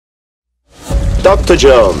Dr.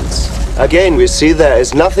 Jones, again we see there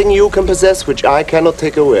is nothing you can possess which I cannot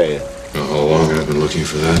take away. How long I've been looking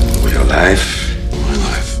for that? Your life? My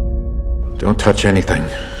life. Don't touch anything.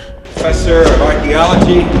 Professor of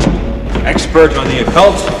archaeology, expert on the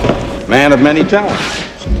occult, man of many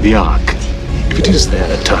talents. The Ark. If it is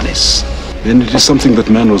there, Tanis, then it is something that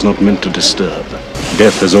man was not meant to disturb.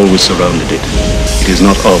 Death has always surrounded it. It is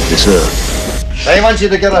not of this earth. They want you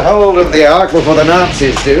to get a hold of the Ark before the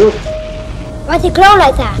Nazis do. Why'd they glow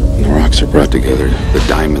like that? When the rocks are brought together, the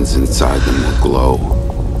diamonds inside them will glow.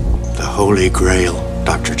 The Holy Grail,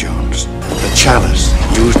 Dr. Jones. The chalice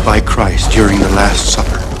used by Christ during the Last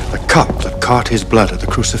Supper. The cup that caught his blood at the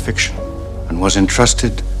crucifixion and was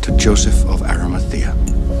entrusted to Joseph of Arimathea.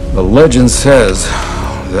 The legend says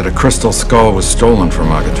that a crystal skull was stolen from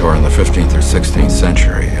Agator in the 15th or 16th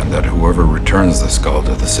century, and that whoever returns the skull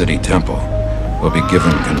to the city temple will be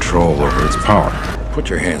given control over its power. Put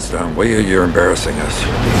your hands down, will you? You're embarrassing us.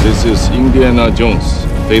 This is Indiana Jones,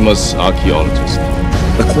 famous archaeologist.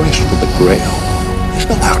 The quest for the Grail is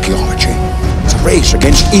not archaeology. It's a race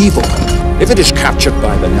against evil. If it is captured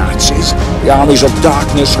by the Nazis, the armies of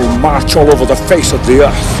darkness will march all over the face of the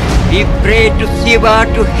earth. We pray to Shiva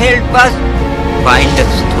to help us find the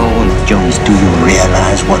stone. Jones, do you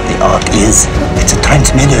realize what the Ark is? It's a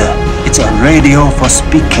transmitter. It's a radio for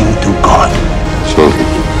speaking to God. Children.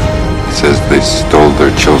 It says they stole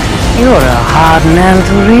their children. You're a hard man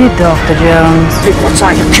to read, Dr. Jones. People are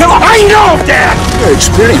trying to kill him. I know, Dad! Your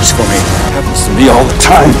experience for me. It happens to me all the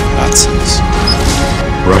time. Nazis.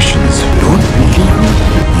 Russians. Don't believe me?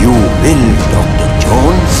 You will, Dr.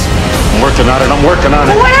 Jones. I'm working on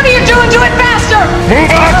it, Well, whatever you're doing, do it faster!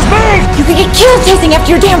 Move on, move! You could get killed chasing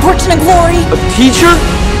after your damn fortune and glory. A teacher?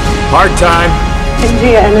 Hard time.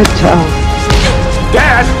 Indiana Jones.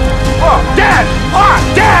 Dad! Oh, Dad! Ah,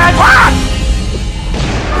 Dad! Ah!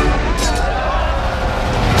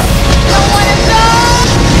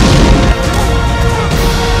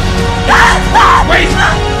 Wait!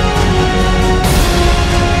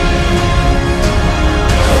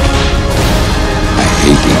 I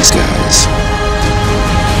hate these guys.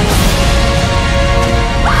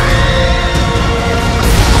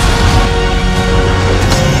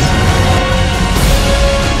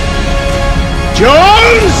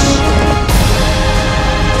 Jones!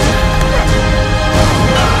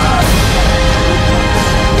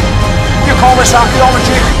 You call this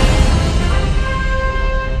archaeology?